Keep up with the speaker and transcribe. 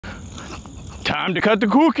Time to cut the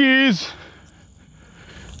cookies.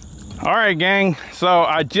 All right, gang. So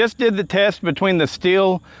I just did the test between the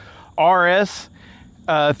Steel RS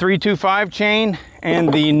 325 chain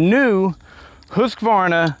and the new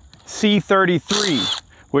Husqvarna C33,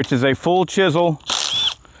 which is a full chisel,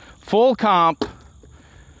 full comp,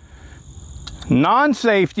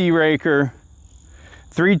 non-safety raker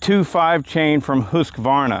 325 chain from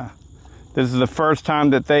Husqvarna. This is the first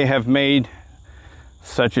time that they have made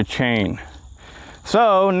such a chain.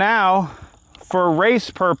 So now, for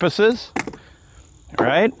race purposes,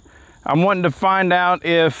 right, I'm wanting to find out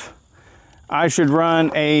if I should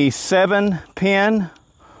run a 7-pin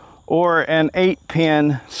or an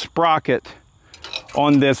 8-pin sprocket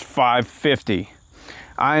on this 550.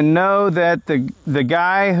 I know that the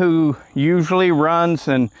guy who usually runs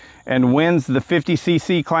and wins the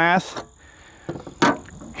 50cc class,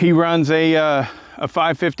 he runs a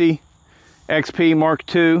 550 XP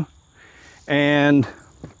Mark II and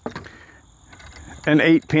an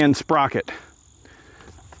 8-pin sprocket.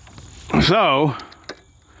 So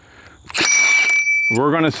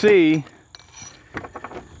we're going to see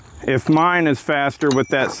if mine is faster with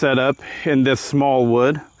that setup in this small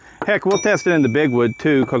wood. Heck, we'll test it in the big wood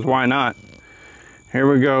too, because why not?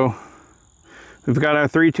 Here we go. We've got our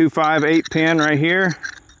 325 8-pin right here.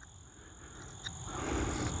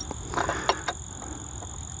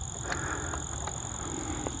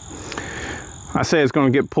 I say it's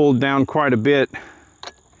going to get pulled down quite a bit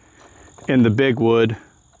in the big wood.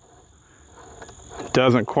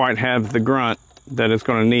 Doesn't quite have the grunt that it's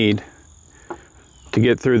going to need to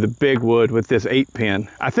get through the big wood with this 8-pin,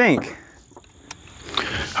 I think.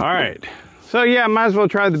 All right, so yeah, might as well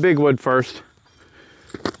try the big wood first.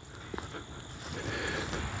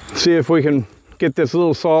 See if we can get this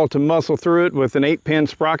little saw to muscle through it with an 8-pin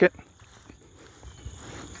sprocket.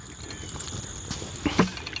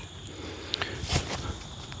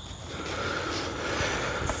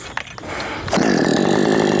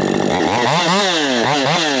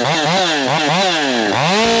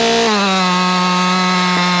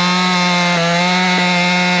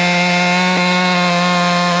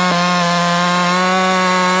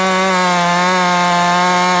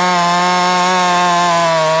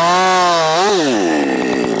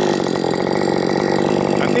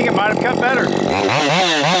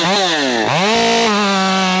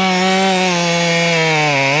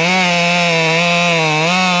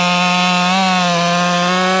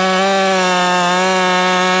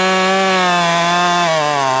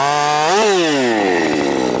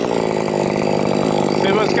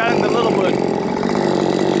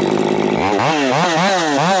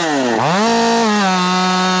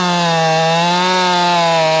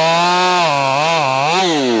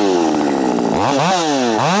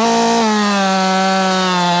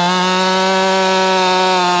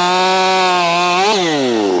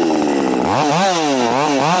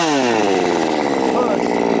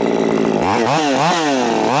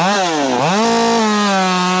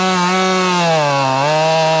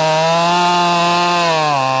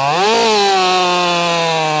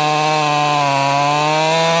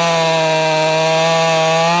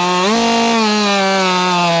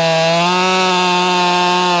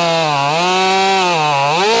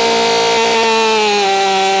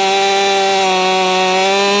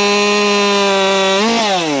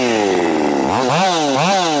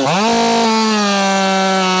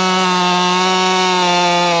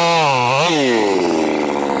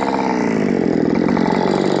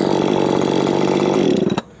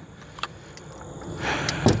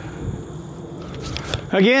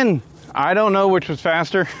 Again, I don't know which was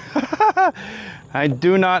faster. I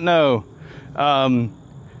do not know.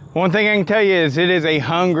 One thing I can tell you is it is a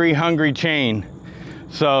hungry, hungry chain.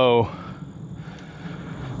 So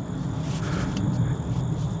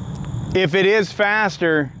if it is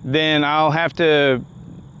faster, then I'll have to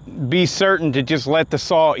be certain to just let the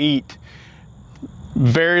saw eat.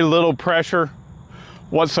 Very little pressure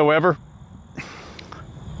whatsoever.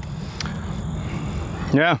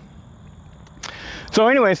 Yeah. So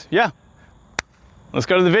anyways, yeah, let's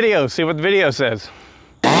go to the video, see what the video says.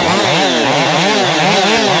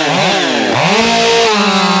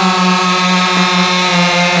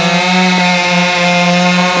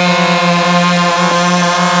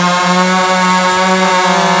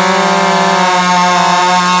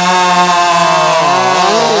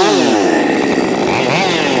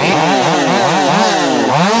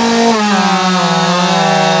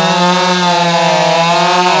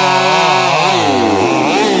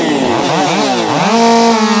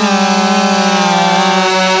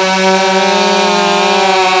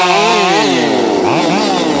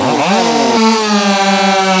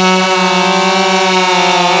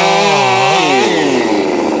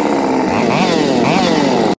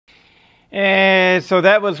 so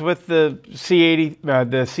that was with the C80,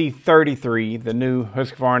 the C33, the new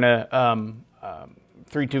Husqvarna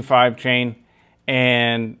 325 chain.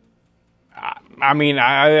 And I mean,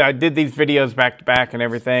 I did these videos back to back and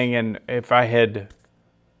everything. And if I had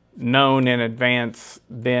known in advance,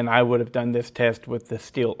 then I would have done this test with the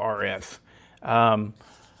Steel RS.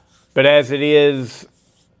 But as it is,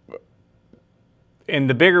 in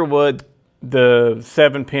the bigger wood, the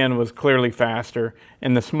 7-pin was clearly faster.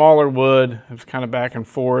 In the smaller wood, it was kind of back and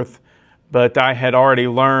forth. But I had already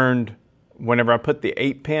learned, whenever I put the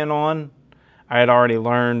 8-pin on, I had already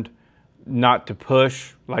learned not to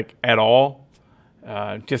push like at all.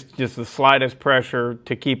 Just the slightest pressure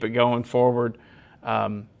to keep it going forward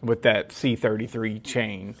with that C33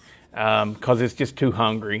 chain, because it's just too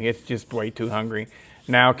hungry. It's just way too hungry.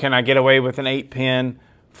 Now, can I get away with an 8-pin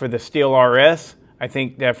for the Steel RS? I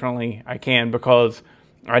think definitely I can, because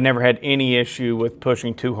I never had any issue with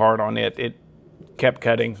pushing too hard on it. It kept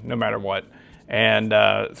cutting no matter what. And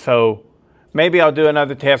so maybe I'll do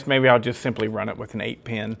another test. Maybe I'll just simply run it with an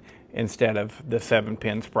 8-pin instead of the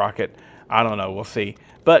 7-pin sprocket. I don't know. We'll see.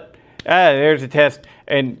 But there's a test.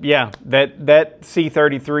 And yeah, that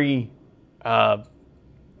C33, I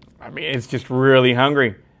mean, it's just really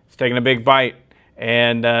hungry. It's taking a big bite.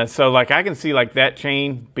 And so like I can see like that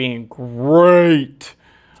chain being great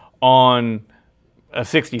on a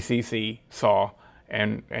 60cc saw,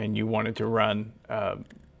 and you wanted to run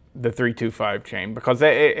the 325 chain, because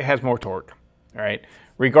it has more torque, all right?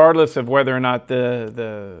 Regardless of whether or not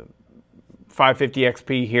the 550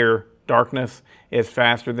 XP here, darkness, is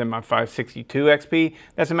faster than my 562 XP,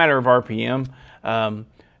 that's a matter of RPM.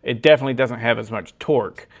 It definitely doesn't have as much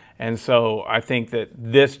torque. And so I think that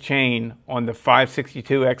this chain on the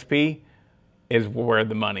 562 XP is where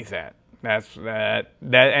the money's at.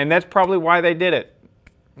 And that's probably why they did it.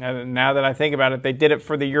 Now that I think about it, they did it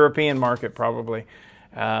for the European market probably,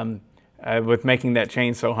 with making that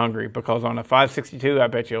chain so hungry, because on a 562, I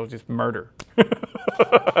bet you it'll just murder.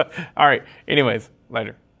 All right, anyways,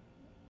 later.